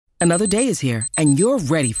Another day is here, and you're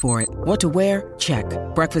ready for it. What to wear? Check.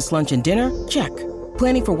 Breakfast, lunch, and dinner? Check.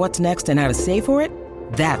 Planning for what's next and how to save for it?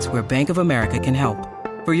 That's where Bank of America can help.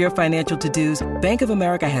 For your financial to-dos, Bank of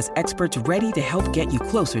America has experts ready to help get you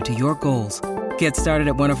closer to your goals. Get started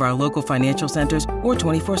at one of our local financial centers or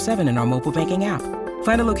 24/7 in our mobile banking app.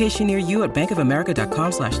 Find a location near you at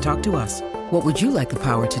bankofamerica.com/talktous. What would you like the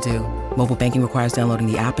power to do? Mobile banking requires downloading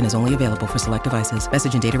the app and is only available for select devices.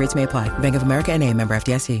 Message and data rates may apply. Bank of America N.A., member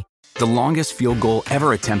FDIC. The longest field goal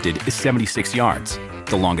ever attempted is 76 yards.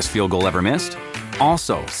 The longest field goal ever missed?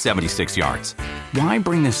 Also 76 yards. Why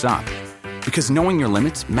bring this up? Because knowing your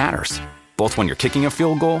limits matters, both when you're kicking a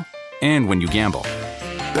field goal and when you gamble.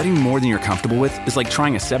 Betting more than you're comfortable with is like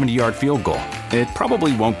trying a 70-yard field goal. It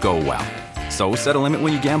probably won't go well. So set a limit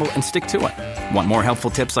when you gamble and stick to it. Want more helpful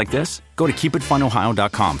tips like this? Go to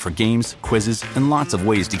keepitfunohio.com for games, quizzes, and lots of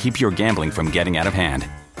ways to keep your gambling from getting out of hand.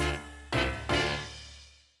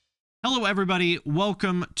 Hello, everybody.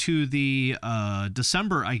 Welcome to the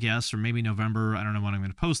December, I guess, or maybe November, I don't know when I'm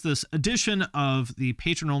going to post this, edition of the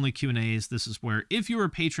patron-only Q&As. This is where, if you're a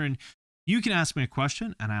patron, you can ask me a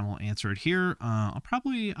question, and I will answer it here. I'll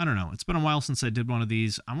probably, I don't know, it's been a while since I did one of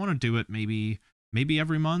these. I want to do it maybe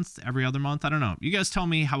every month, every other month. I don't know. You guys tell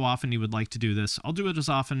me how often you would like to do this. I'll do it as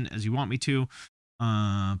often as you want me to.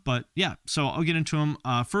 But yeah, so I'll get into them.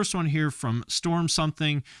 First one here from Storm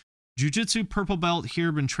Something. Jiu-Jitsu purple belt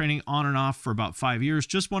here, been training on and off for about 5 years.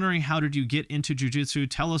 Just wondering, how did you get into Jiu-Jitsu?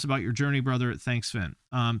 Tell us about your journey, brother. Thanks, Finn.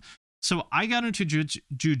 So I got into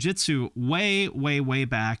Jiu-Jitsu way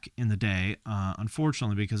back in the day,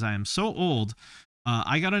 unfortunately, because I am so old.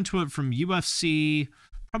 I got into it from UFC,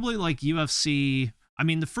 probably like UFC. I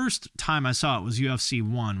mean, the first time I saw it was UFC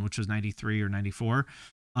 1, which was 93 or 94.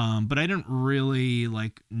 But I didn't really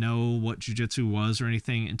like know what Jiu-Jitsu was or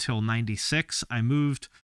anything until 96.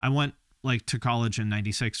 I went like to college in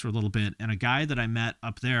 96 for a little bit, and a guy that I met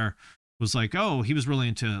up there was like, oh, he was really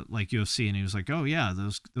into like UFC, and he was like, oh yeah,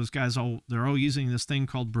 those guys they're all using this thing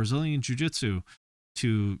called Brazilian Jiu-Jitsu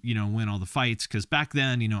to, you know, win all the fights. Because back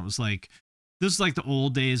then, you know, it was like, this is like the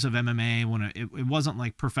old days of MMA when it wasn't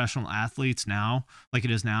like professional athletes now like it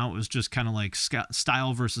is now. It was just kind of like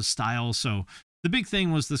style versus style. So the big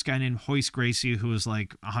thing was this guy named Royce Gracie, who was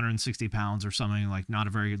like 160 pounds or something, like not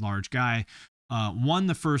a very large guy. Won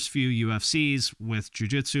the first few UFCs with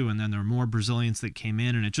Jiu-Jitsu, and then there were more Brazilians that came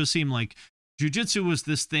in, and it just seemed like Jiu-Jitsu was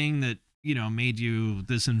this thing that, you know, made you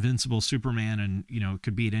this invincible Superman and, you know,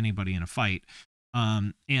 could beat anybody in a fight.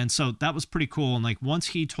 And so that was pretty cool. And like, once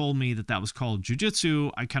he told me that was called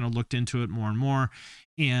Jiu-Jitsu, I kind of looked into it more and more.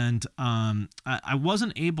 And I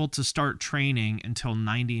wasn't able to start training until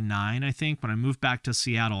 99, I think, when I moved back to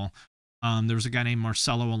Seattle. There was a guy named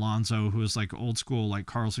Marcelo Alonso, who was like old school, like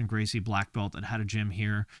Carlson Gracie black belt, that had a gym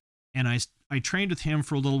here. And I trained with him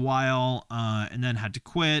for a little while, and then had to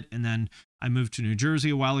quit. And then I moved to New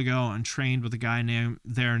Jersey a while ago and trained with a guy named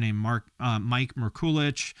Mike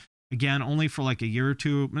Merkulich, again, only for like a year or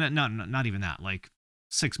two. Not even that, like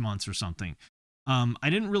 6 months or something.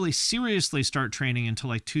 I didn't really seriously start training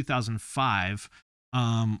until like 2005.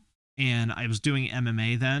 And I was doing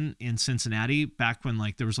MMA then in Cincinnati, back when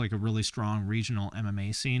like there was like a really strong regional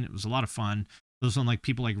MMA scene. It was a lot of fun. Those were like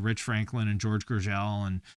people like Rich Franklin and George Gurgel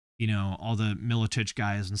and, you know, all the Miletich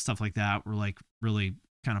guys and stuff like that were like really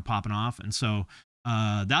kind of popping off. And so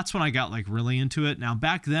that's when I got like really into it. Now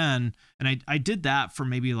back then, and I did that for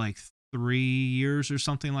maybe like 3 years or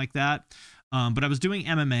something like that. But I was doing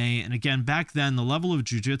MMA. And again, back then the level of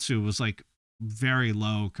jiu-jitsu was like very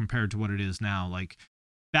low compared to what it is now. Like,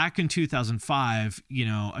 back in 2005, you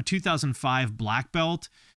know, a 2005 black belt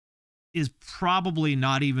is probably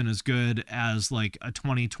not even as good as like a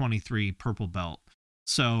 2023 purple belt.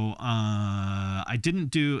 So I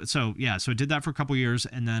did that for a couple years,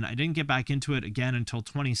 and then I didn't get back into it again until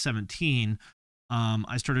 2017.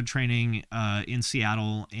 I started training in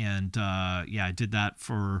Seattle, and I did that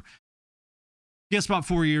for about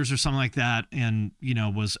 4 years or something like that, and, you know,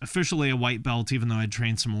 was officially a white belt, even though I'd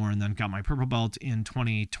trained some more, and then got my purple belt in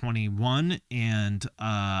 2021. And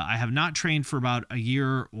I have not trained for about a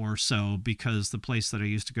year or so because the place that I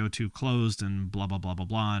used to go to closed and blah, blah, blah, blah,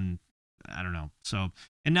 blah. And I don't know. So,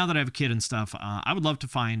 and now that I have a kid and stuff, I would love to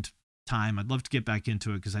find time. I'd love to get back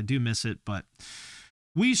into it because I do miss it, but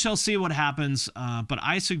we shall see what happens. But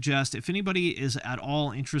I suggest, if anybody is at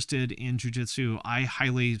all interested in jiu-jitsu, I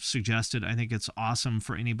highly suggest it. I think it's awesome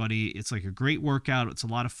for anybody. It's like a great workout. It's a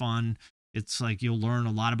lot of fun. It's like you'll learn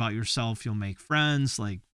a lot about yourself. You'll make friends.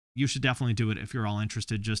 Like, you should definitely do it if you're all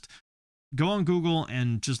interested. Just go on Google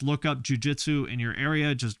and just look up jujitsu in your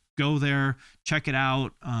area. Just go there, check it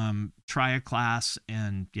out, try a class,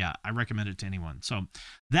 and yeah, I recommend it to anyone. So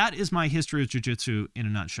that is my history of jujitsu in a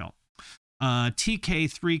nutshell.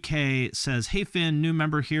 TK3K says, "Hey Finn, new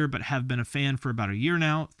member here, but have been a fan for about a year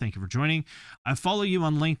now. Thank you for joining. I follow you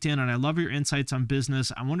on LinkedIn and I love your insights on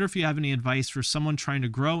business. I wonder if you have any advice for someone trying to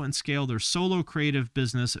grow and scale their solo creative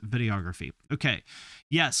business videography." Okay.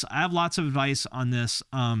 Yes, I have lots of advice on this.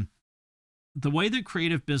 The way that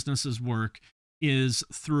creative businesses work is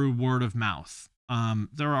through word of mouth.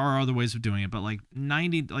 There are other ways of doing it, but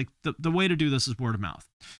the way to do this is word of mouth.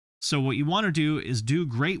 So what you want to do is do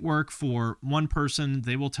great work for one person.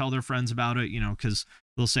 They will tell their friends about it, because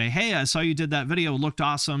they'll say, "Hey, I saw you did that video. It looked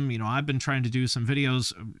awesome. I've been trying to do some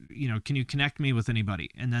videos. Can you connect me with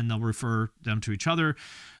anybody?" And then they'll refer them to each other.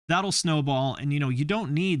 That'll snowball. And, you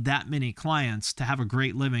don't need that many clients to have a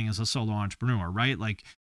great living as a solo entrepreneur, right? Like,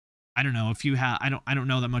 I don't know if you have, I don't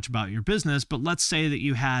know that much about your business, but let's say that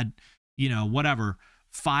you had,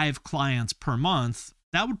 5 clients per month.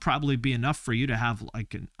 That would probably be enough for you to have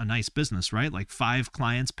like a nice business, right? Like 5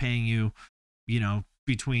 clients paying you,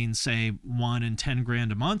 between say 1 and 10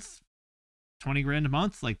 grand a month, 20 grand a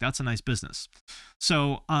month. Like that's a nice business.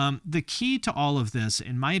 So the key to all of this,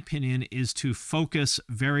 in my opinion, is to focus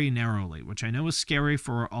very narrowly, which I know is scary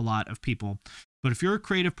for a lot of people. But if you're a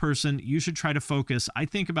creative person, you should try to focus. I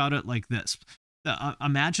think about it like this.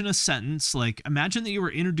 Imagine a sentence, like imagine that you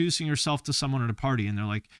were introducing yourself to someone at a party and they're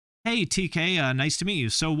like, "Hey, TK, nice to meet you.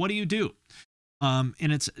 So what do you do?" And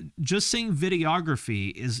it's just saying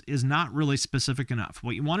videography is not really specific enough.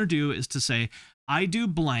 What you want to do is to say, "I do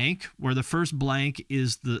blank," where the first blank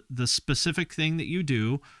is the specific thing that you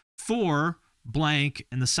do, for blank,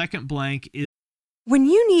 and the second blank is. When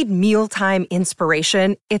you need mealtime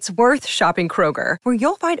inspiration, it's worth shopping Kroger, where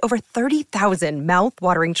you'll find over 30,000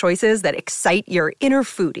 mouth-watering choices that excite your inner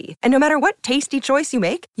foodie. And no matter what tasty choice you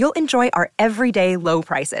make, you'll enjoy our everyday low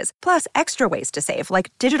prices, plus extra ways to save,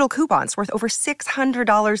 like digital coupons worth over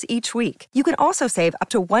 $600 each week. You can also save up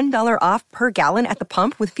to $1 off per gallon at the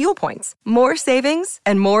pump with fuel points. More savings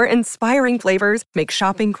and more inspiring flavors make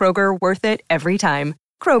shopping Kroger worth it every time.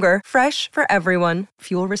 Kroger, fresh for everyone.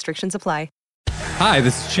 Fuel restrictions apply. Hi,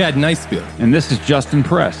 this is Chad Nicefield. And this is Justin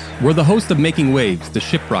Press. We're the host of Making Waves, the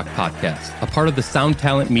Shiprock podcast, a part of the Sound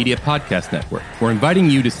Talent Media Podcast Network. We're inviting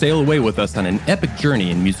you to sail away with us on an epic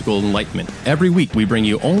journey in musical enlightenment. Every week, we bring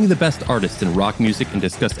you only the best artists in rock music and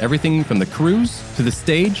discuss everything from the cruise to the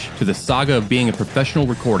stage to the saga of being a professional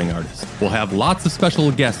recording artist. We'll have lots of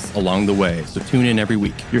special guests along the way, so tune in every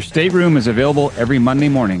week. Your stateroom is available every Monday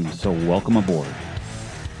morning, so welcome aboard.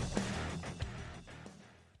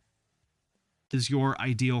 Is your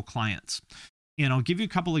ideal clients. And I'll give you a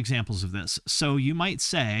couple examples of this. So you might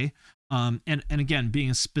say, and again, being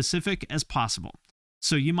as specific as possible.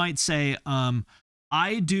 So you might say,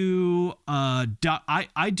 I do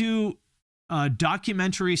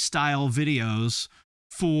documentary style videos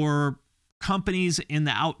for companies in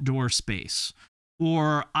the outdoor space,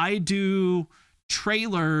 or I do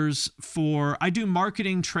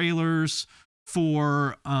marketing trailers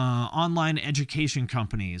for online education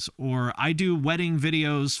companies, or I do wedding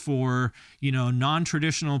videos for,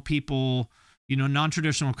 non-traditional people,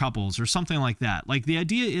 non-traditional couples, or something like that. Like the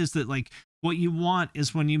idea is that like what you want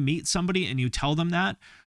is when you meet somebody and you tell them that,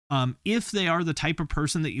 if they are the type of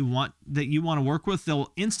person that you want to work with,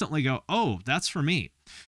 they'll instantly go, "Oh, that's for me."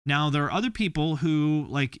 Now there are other people who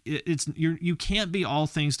like you can't be all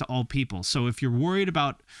things to all people. So if you're worried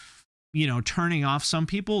about turning off some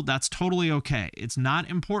people, that's totally okay. It's not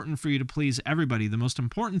important for you to please everybody. The most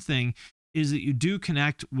important thing is that you do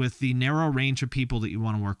connect with the narrow range of people that you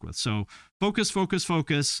want to work with. So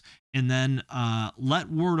focus, and then let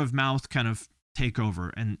word of mouth kind of take over.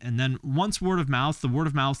 And then once the word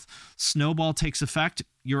of mouth snowball takes effect,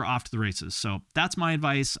 you're off to the races. So that's my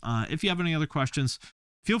advice. If you have any other questions,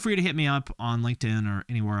 feel free to hit me up on LinkedIn or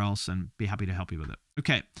anywhere else and be happy to help you with it.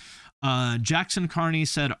 Okay. Jackson Carney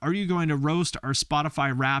said, "Are you going to roast our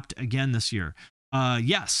Spotify Wrapped again this year?"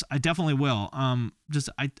 Yes, I definitely will.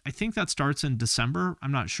 I think that starts in December.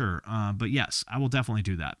 I'm not sure. But yes, I will definitely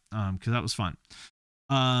do that. Cause that was fun.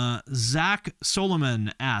 Zach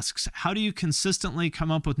Solomon asks, "How do you consistently come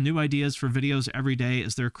up with new ideas for videos every day?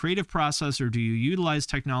 Is there a creative process or do you utilize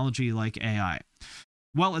technology like AI?"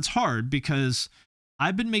 Well, it's hard because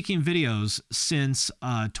I've been making videos since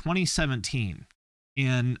 2017.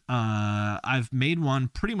 And I've made one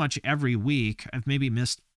pretty much every week. I've maybe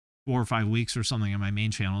missed 4 or 5 weeks or something on my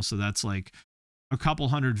main channel. So that's like a couple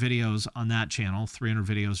hundred videos on that channel, 300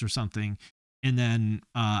 videos or something. And then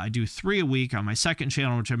I do 3 a week on my second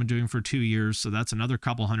channel, which I've been doing for 2 years. So that's another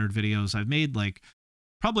couple hundred videos. I've made like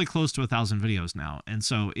probably close to 1,000 videos now. And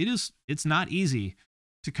so it's not easy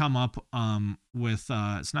to come up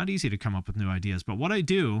it's not easy to come up with new ideas. But what I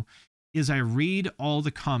do is I read all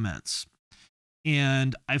the comments,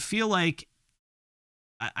 and I feel like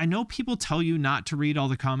I know people tell you not to read all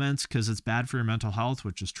the comments because it's bad for your mental health,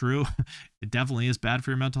 which is true. It definitely is bad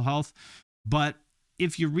for your mental health. But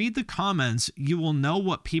if you read the comments, you will know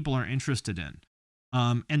what people are interested in.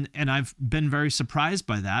 And I've been very surprised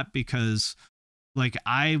by that, because like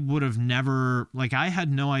I would have never, like I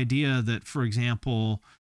had no idea that, for example,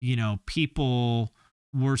 people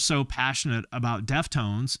were so passionate about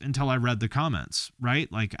Deftones until I read the comments,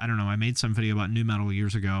 right? Like, I don't know, I made some video about nu metal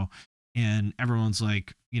years ago, and everyone's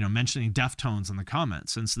like, mentioning Deftones in the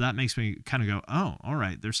comments. And so that makes me kind of go, oh, all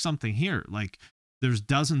right, there's something here. Like, there's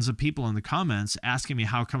dozens of people in the comments asking me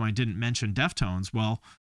how come I didn't mention Deftones. Well,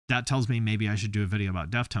 that tells me maybe I should do a video about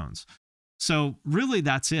Deftones. So really,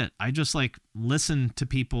 that's it. I just like listen to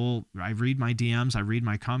people. I read my DMs, I read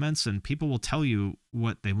my comments, and people will tell you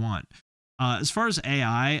what they want. As far as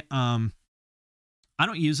AI, I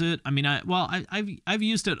don't use it. I mean, I've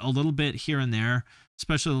used it a little bit here and there,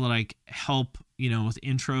 especially like help, with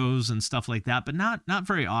intros and stuff like that, but not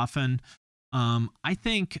very often. I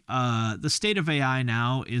think the state of AI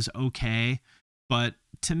now is okay, but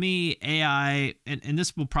to me, AI, and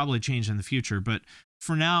this will probably change in the future, but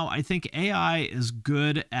for now, I think AI is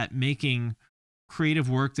good at making creative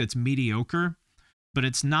work that's mediocre, but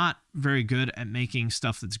it's not very good at making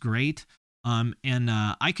stuff that's great.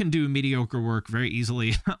 I can do mediocre work very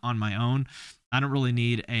easily on my own. I don't really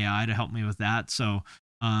need AI to help me with that. So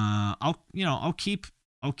I'll keep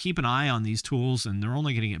an eye on these tools, and they're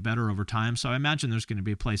only going to get better over time. So I imagine there's going to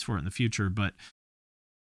be a place for it in the future, but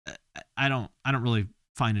I don't really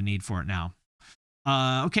find a need for it now.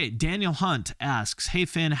 Okay, Daniel Hunt asks, hey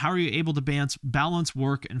Finn, how are you able to balance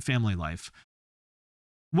work and family life?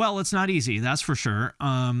 Well, it's not easy, that's for sure.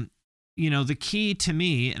 The key to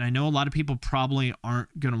me, and I know a lot of people probably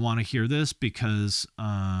aren't going to want to hear this because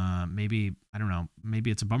maybe, I don't know,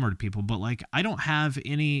 maybe it's a bummer to people, but like I don't have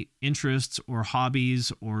any interests or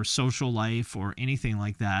hobbies or social life or anything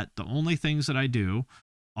like that. The only things that I do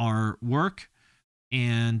are work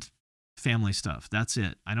and family stuff. That's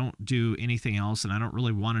it. I don't do anything else, and I don't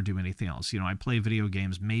really want to do anything else. I play video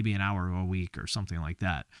games maybe an hour a week or something like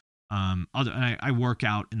that. I work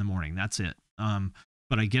out in the morning. That's it.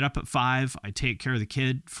 But I get up at 5, I take care of the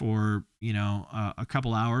kid for, a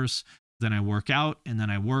couple hours, then I work out, and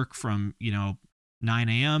then I work from, 9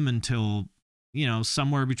 a.m. until,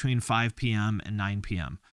 somewhere between 5 p.m. and 9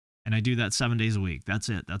 p.m. And I do that 7 days a week. That's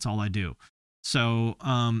it. That's all I do. So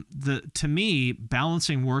to me,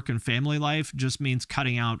 balancing work and family life just means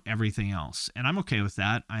cutting out everything else. And I'm okay with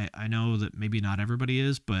that. I know that maybe not everybody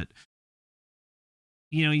is, but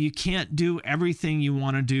you can't do everything you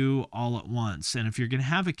want to do all at once. And if you're going to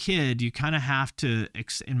have a kid, you kind of have to,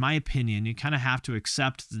 in my opinion, you kind of have to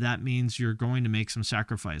accept that means you're going to make some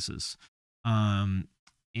sacrifices. But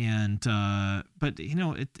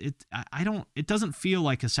it doesn't feel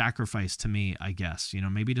like a sacrifice to me, I guess,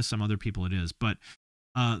 maybe to some other people it is, but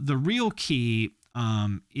the real key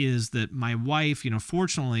is that my wife,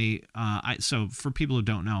 fortunately, so for people who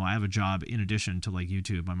don't know, I have a job in addition to like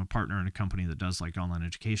YouTube. I'm a partner in a company that does like online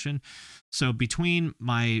education. So between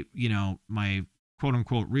my, my quote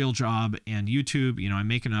unquote real job and YouTube, I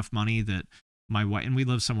make enough money that my wife, and we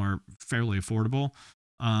live somewhere fairly affordable.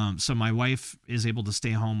 So my wife is able to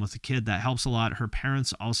stay home with the kid. That helps a lot. Her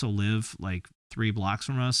parents also live like 3 blocks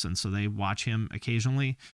from us, and so they watch him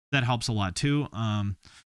occasionally. That helps a lot too.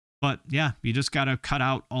 But yeah, you just got to cut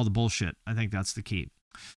out all the bullshit. I think that's the key.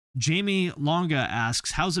 Jamie Longa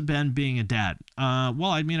asks, how's it been being a dad?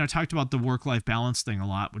 Well, I mean, I talked about the work-life balance thing a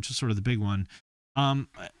lot, which is sort of the big one.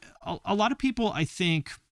 A lot of people, I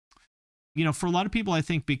think, for a lot of people, I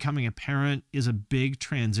think becoming a parent is a big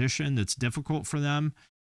transition that's difficult for them.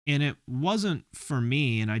 And it wasn't for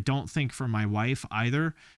me, and I don't think for my wife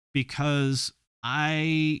either, because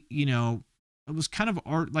it was kind of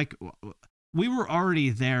like we were already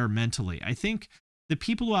there mentally. I think the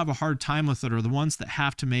people who have a hard time with it are the ones that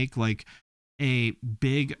have to make like a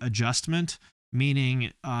big adjustment,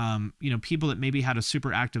 meaning, people that maybe had a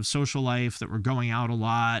super active social life, that were going out a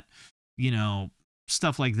lot,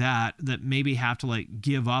 stuff like that maybe have to like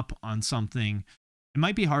give up on something. It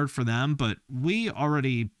might be hard for them, but we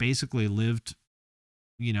already basically lived,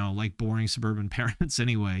 like boring suburban parents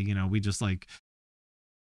anyway. We just like,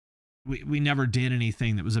 we never did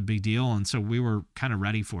anything that was a big deal. And so we were kind of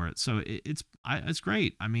ready for it. So it's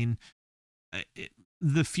great. I mean,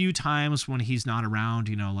 the few times when he's not around,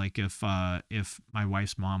 you know, like if my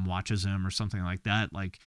wife's mom watches him or something like that,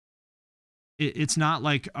 like it's not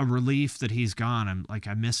like a relief that he's gone. I'm like,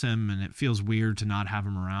 I miss him and it feels weird to not have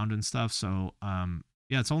him around and stuff. So,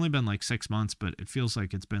 yeah, it's only been like 6 months, but it feels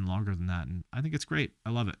like it's been longer than that. And I think it's great. I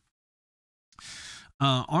love it.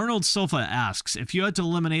 Arnold Silva asks, if you had to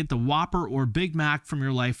eliminate the Whopper or Big Mac from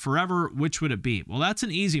your life forever, which would it be? Well, that's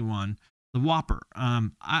an easy one. The Whopper.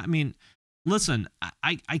 I mean, listen,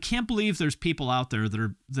 I can't believe there's people out there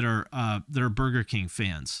that are Burger King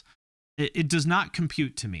fans. It does not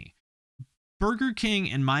compute to me. Burger King,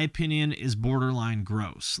 in my opinion, is borderline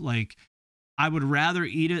gross. Like, I would rather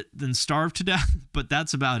eat it than starve to death, but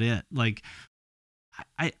that's about it. Like,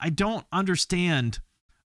 I don't understand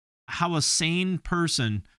how a sane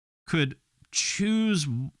person could choose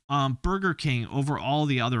Burger King over all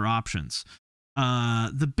the other options.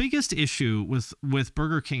 The biggest issue with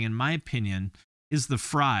Burger King, in my opinion, is the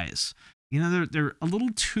fries. You know, they're a little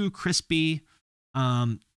too crispy.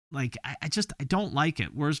 Like I don't like it.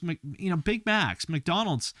 Whereas, Big Macs,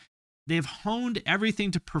 McDonald's, they've honed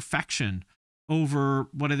everything to perfection over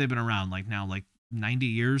what have they been around like now, like 90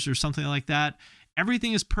 years or something like that.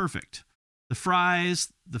 Everything is perfect. The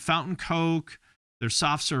fries, the fountain Coke, their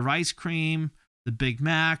soft serve ice cream, the Big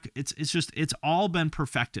Mac. It's all been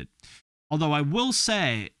perfected. Although I will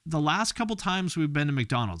say the last couple times we've been to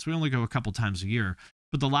McDonald's, we only go a couple times a year,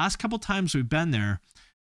 but the last couple times we've been there,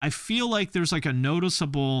 I feel like there's like a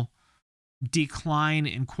noticeable decline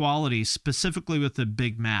in quality, specifically with the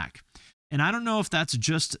Big Mac. And I don't know if that's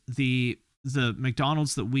just the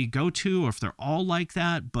McDonald's that we go to or if they're all like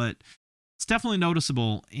that, but it's definitely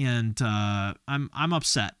noticeable. And I'm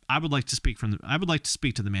upset. I would like to speak to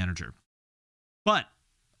the manager, but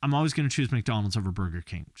I'm always going to choose McDonald's over Burger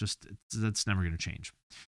King. That's never going to change.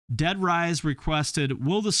 Dead Rise requested,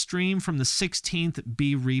 will the stream from the 16th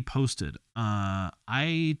be reposted?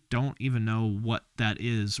 I don't even know what that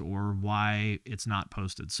is or why it's not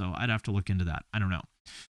posted, so I'd have to look into that. I don't know.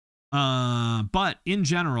 But in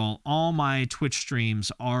general, all my Twitch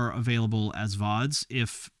streams are available as VODs.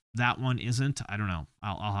 If that one isn't, I don't know.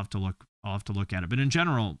 I'll have to look. I'll have to look at it. But in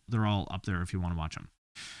general, they're all up there if you want to watch them.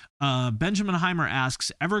 Benjamin Heimer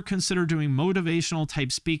asks, ever consider doing motivational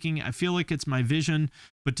type speaking? I feel like it's my vision,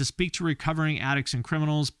 but to speak to recovering addicts and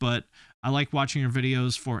criminals, but I like watching your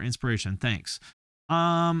videos for inspiration. Thanks.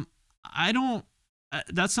 I don't,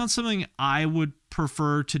 that's not something I would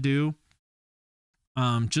prefer to do.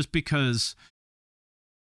 Just because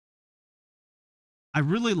I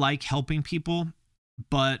really like helping people,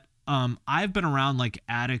 but I've been around like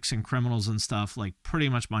addicts and criminals and stuff like pretty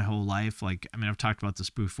much my whole life. Like, I mean, I've talked about this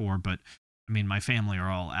before, but I mean, my family are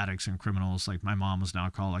all addicts and criminals. Like, my mom was an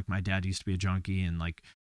alcoholic. My dad used to be a junkie, and like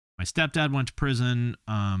my stepdad went to prison.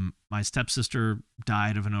 My stepsister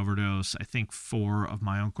died of an overdose. I think 4 of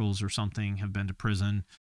my uncles or something have been to prison.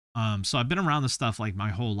 So I've been around this stuff like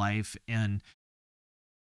my whole life, and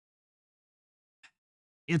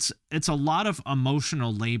it's a lot of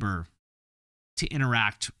emotional labor to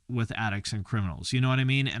interact with addicts and criminals. You know what I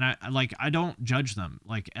mean? And I don't judge them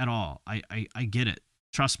like at all. I get it.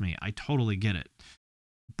 Trust me. I totally get it.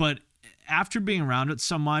 But after being around it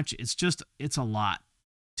so much, it's a lot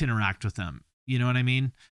to interact with them. You know what I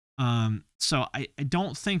mean? So I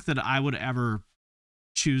don't think that I would ever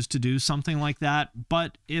choose to do something like that.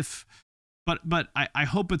 But I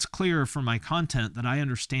hope it's clear from my content that I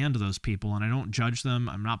understand those people and I don't judge them.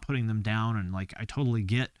 I'm not putting them down. And like, I totally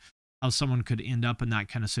get how someone could end up in that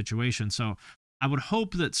kind of situation. So I would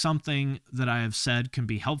hope that something that I have said can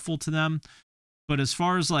be helpful to them. But as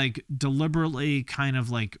far as like deliberately kind of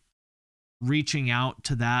like reaching out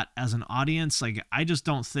to that as an audience, like, I just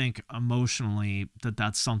don't think emotionally that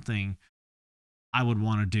that's something I would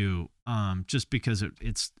want to do, just because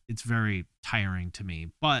it's very tiring to me.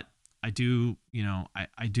 But I do,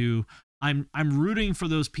 I'm rooting for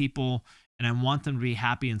those people and I want them to be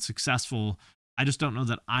happy and successful. I just don't know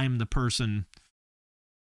that I'm the person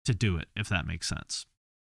to do it, if that makes sense.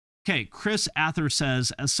 Okay, Chris Ather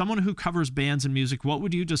says, as someone who covers bands and music, what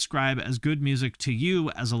would you describe as good music to you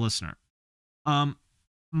as a listener? I'll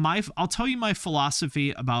tell you my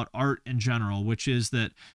philosophy about art in general, which is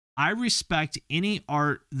that I respect any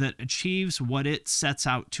art that achieves what it sets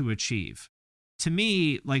out to achieve. To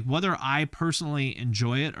me, like, whether I personally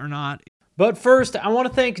enjoy it or not, But first, I want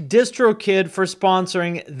to thank DistroKid for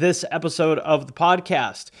sponsoring this episode of the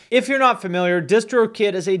podcast. If you're not familiar,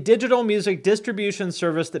 DistroKid is a digital music distribution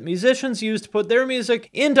service that musicians use to put their music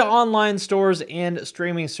into online stores and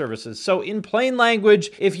streaming services. So in plain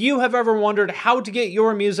language, if you have ever wondered how to get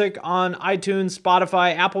your music on iTunes,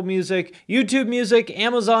 Spotify, Apple Music, YouTube Music,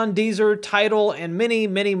 Amazon, Deezer, Tidal, and many,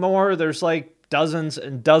 many more, there's like dozens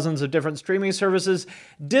and dozens of different streaming services,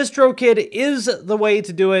 DistroKid is the way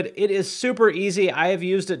to do it. It is super easy. I have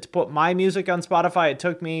used it to put my music on Spotify. It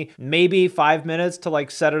took me maybe 5 minutes to like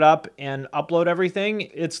set it up and upload everything.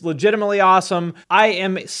 It's legitimately awesome. I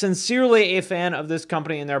am sincerely a fan of this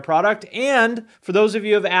company and their product. And for those of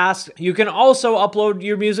you who have asked, you can also upload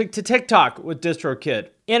your music to TikTok with DistroKid.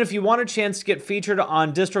 And if you want a chance to get featured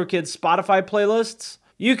on DistroKid's Spotify playlists,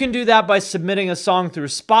 you can do that by submitting a song through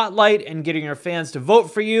Spotlight and getting your fans to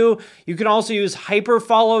vote for you. You can also use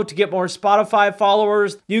Hyperfollow to get more Spotify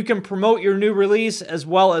followers. You can promote your new release as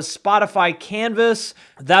well as Spotify Canvas.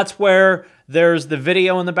 That's where there's the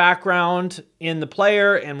video in the background in the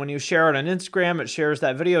player, and when you share it on Instagram, it shares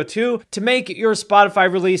that video too to make your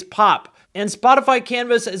Spotify release pop. And Spotify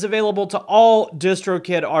Canvas is available to all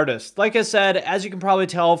DistroKid artists. Like I said, as you can probably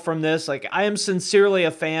tell from this, like I am sincerely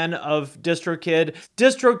a fan of DistroKid.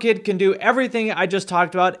 DistroKid can do everything I just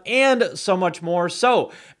talked about and so much more.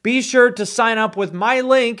 So be sure to sign up with my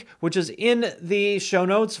link, which is in the show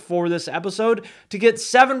notes for this episode, to get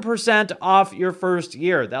 7% off your first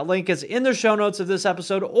year. That link is in the show notes of this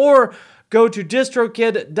episode, or go to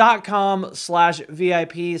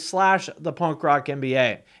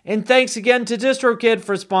distrokid.com/VIP/thepunkrockMBA. And thanks again to DistroKid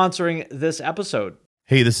for sponsoring this episode.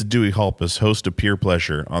 Hey, this is Dewey Halpus, host of Peer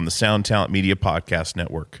Pleasure on the Sound Talent Media Podcast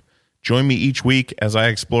Network. Join me each week as I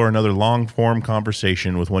explore another long-form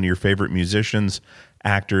conversation with one of your favorite musicians,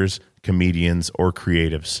 actors, comedians, or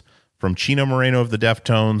creatives. From Chino Moreno of the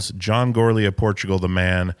Deftones, John Gorley of Portugal the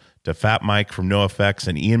Man, to Fat Mike from NoFX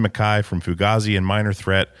and Ian MacKaye from Fugazi and Minor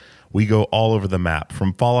Threat, we go all over the map.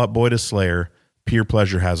 From Fall Out Boy to Slayer, Peer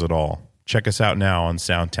Pleasure has it all. Check us out now on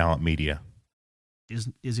Sound Talent Media.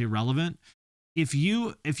 Is irrelevant. If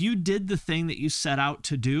you did the thing that you set out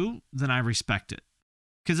to do, then I respect it.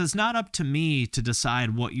 Because it's not up to me to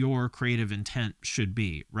decide what your creative intent should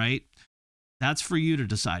be, right? That's for you to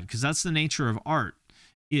decide, because that's the nature of art.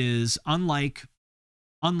 Is unlike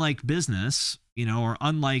business, or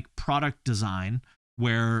unlike product design,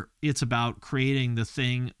 where it's about creating the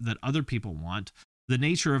thing that other people want. The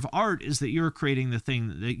nature of art is that you're creating the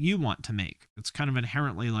thing that you want to make. It's kind of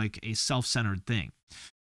inherently like a self-centered thing.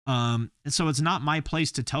 And so it's not my place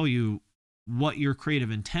to tell you what your creative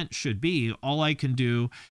intent should be. All I can do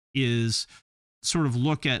is sort of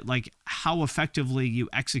look at like how effectively you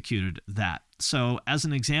executed that. So as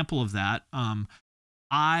an example of that,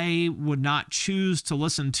 I would not choose to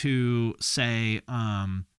listen to, say,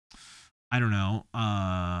 I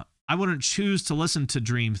wouldn't choose to listen to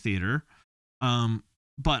Dream Theater.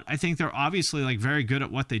 But I think they're obviously like very good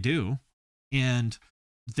at what they do, and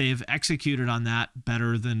they've executed on that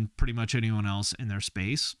better than pretty much anyone else in their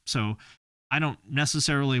space. So I don't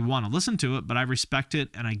necessarily want to listen to it, but I respect it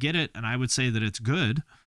and I get it. And I would say that it's good.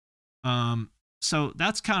 So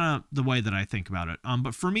that's kind of the way that I think about it.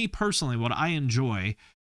 But for me personally, what I enjoy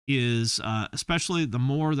is, especially the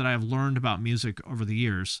more that I've learned about music over the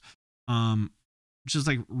years, just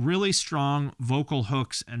like really strong vocal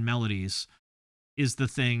hooks and melodies is the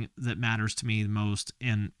thing that matters to me the most,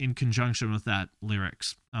 in conjunction with that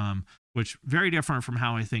lyrics, which very different from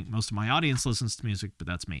how I think most of my audience listens to music, but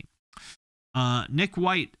that's me. Nick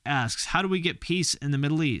White asks, how do we get peace in the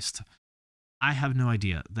Middle East? I have no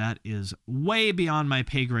idea. That is way beyond my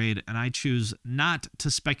pay grade, and I choose not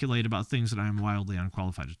to speculate about things that I am wildly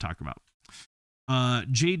unqualified to talk about.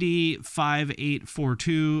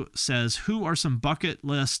 JD5842 says, who are some bucket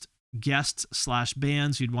list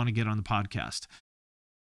guests/bands you'd want to get on the podcast?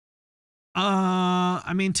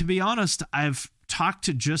 I mean, to be honest, I've talked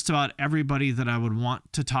to just about everybody that I would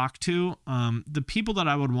want to talk to. The people that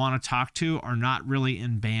I would want to talk to are not really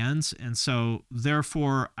in bands, and so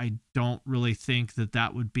therefore I don't really think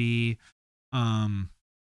that would be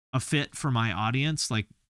a fit for my audience. Like,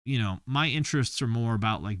 my interests are more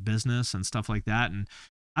about like business and stuff like that, and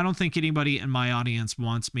I don't think anybody in my audience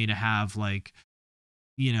wants me to have like,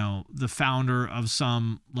 the founder of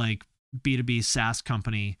some like B2B SaaS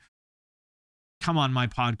company come on my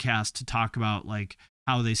podcast to talk about like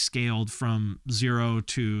how they scaled from 0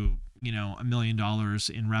 to, $1 million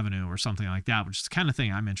in revenue or something like that, which is the kind of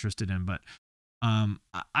thing I'm interested in. But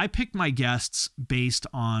I pick my guests based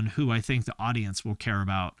on who I think the audience will care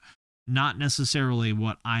about, not necessarily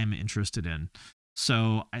what I'm interested in.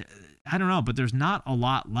 So I don't know, but there's not a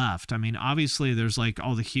lot left. I mean, obviously there's like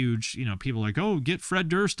all the huge, people like, oh, get Fred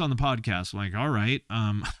Durst on the podcast. I'm like, all right,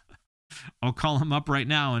 I'll call him up right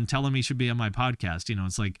now and tell him he should be on my podcast.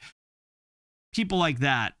 It's like people like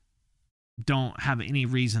that don't have any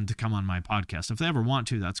reason to come on my podcast. If they ever want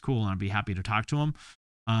to, that's cool, and I'd be happy to talk to them.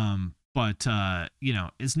 But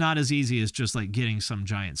it's not as easy as just like getting some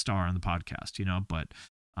giant star on the podcast, but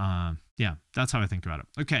yeah, that's how I think about it.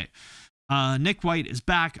 Okay. Nick White is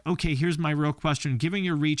back. Okay, here's my real question. Given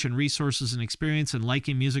your reach and resources and experience and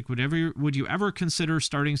liking music, would you ever consider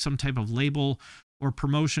starting some type of label or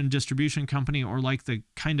promotion distribution company, or like the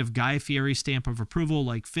kind of Guy Fieri stamp of approval,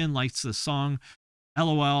 like Finn likes this song?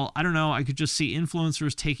 LOL. I don't know. I could just see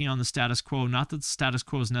influencers taking on the status quo. Not that the status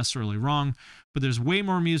quo is necessarily wrong, but there's way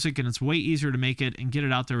more music and it's way easier to make it and get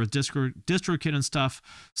it out there with DistroKid and stuff.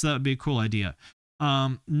 So that would be a cool idea.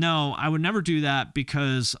 No, I would never do that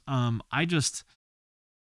because I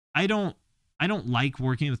don't like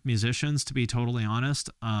working with musicians, to be totally honest.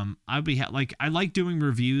 I'd be I like doing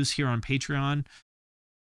reviews here on Patreon.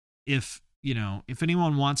 If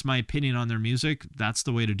anyone wants my opinion on their music, that's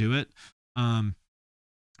the way to do it.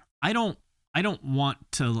 I don't want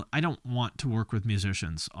to work with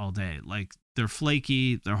musicians all day. Like, they're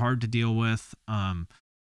flaky, they're hard to deal with.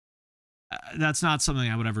 That's not something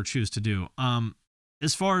I would ever choose to do.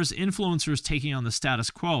 As far as influencers taking on the status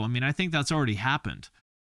quo, I mean, I think that's already happened.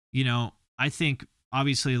 I think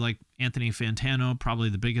obviously like Anthony Fantano, probably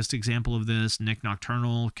the biggest example of this, Nick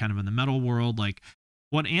Nocturnal, kind of in the metal world. Like,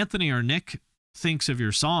 what Anthony or Nick thinks of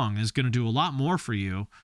your song is going to do a lot more for you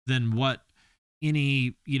than what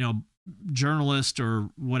any, journalist or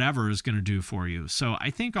whatever is going to do for you. So I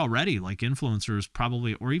think already like influencers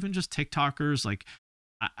probably, or even just TikTokers, like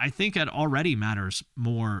I think it already matters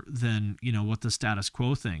more than, what the status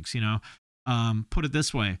quo thinks, put it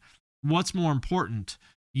this way. What's more important,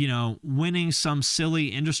 winning some silly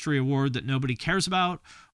industry award that nobody cares about,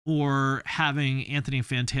 or having Anthony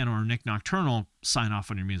Fantano or Nick Nocturnal sign off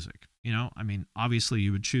on your music? I mean, obviously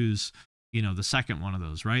you would choose, the second one of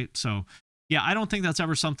those, right? So yeah, I don't think that's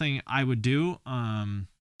ever something I would do.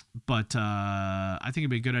 But I think it'd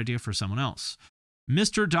be a good idea for someone else.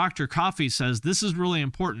 Mr. Dr. Coffee says, this is really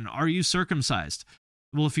important. Are you circumcised?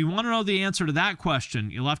 Well, if you want to know the answer to that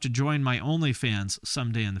question, you'll have to join my OnlyFans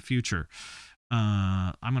someday in the future.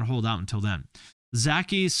 I'm going to hold out until then.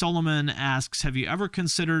 Zaki Solomon asks, have you ever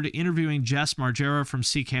considered interviewing Jess Margera from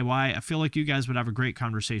CKY? I feel like you guys would have a great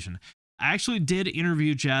conversation. I actually did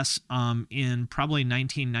interview Jess in probably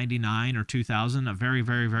 1999 or 2000, a very,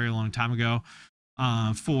 very, very long time ago,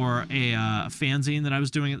 for a fanzine that I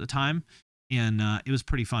was doing at the time. And it was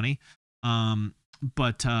pretty funny.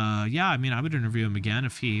 But yeah, I mean, I would interview him again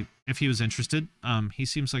if he was interested. He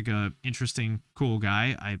seems like a interesting, cool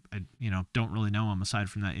guy. I don't really know him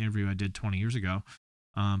aside from that interview I did 20 years ago.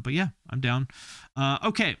 But yeah, I'm down.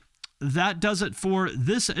 Okay, that does it for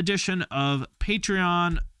this edition of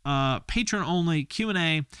Patreon, patron only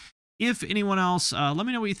Q&A. If anyone else, let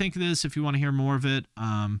me know what you think of this, if you want to hear more of it.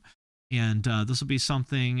 And this will be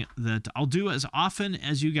something that I'll do as often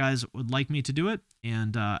as you guys would like me to do it.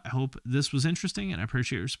 And I hope this was interesting, and I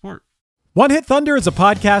appreciate your support. One Hit Thunder is a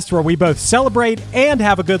podcast where we both celebrate and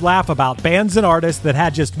have a good laugh about bands and artists that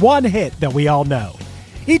had just one hit that we all know.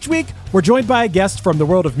 Each week, we're joined by a guest from the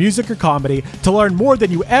world of music or comedy to learn more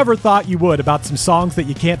than you ever thought you would about some songs that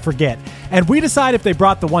you can't forget. And we decide if they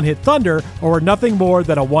brought the One Hit Thunder or were nothing more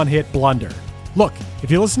than a one-hit blunder. Look,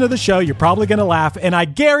 if you listen to the show, you're probably going to laugh, and I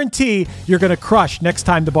guarantee you're going to crush next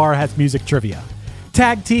time the bar has music trivia.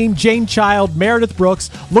 Tag Team, Jane Child, Meredith Brooks,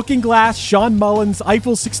 Looking Glass, Sean Mullins,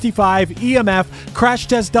 Eiffel 65, EMF, Crash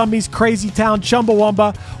Test Dummies, Crazy Town,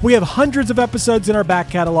 Chumbawamba. We have hundreds of episodes in our back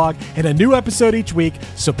catalog and a new episode each week,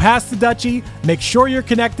 so pass the Dutchie, make sure you're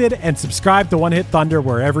connected, and subscribe to One Hit Thunder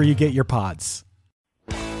wherever you get your pods.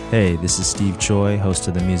 Hey, this is Steve Choi, host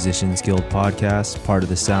of the Musicians Guild podcast, part of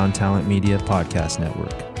the Sound Talent Media Podcast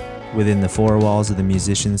Network. Within the four walls of the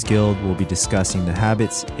Musicians Guild, we'll be discussing the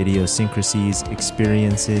habits, idiosyncrasies,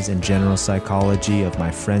 experiences, and general psychology of my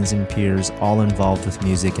friends and peers, all involved with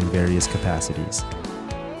music in various capacities.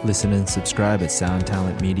 Listen and subscribe at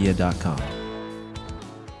soundtalentmedia.com.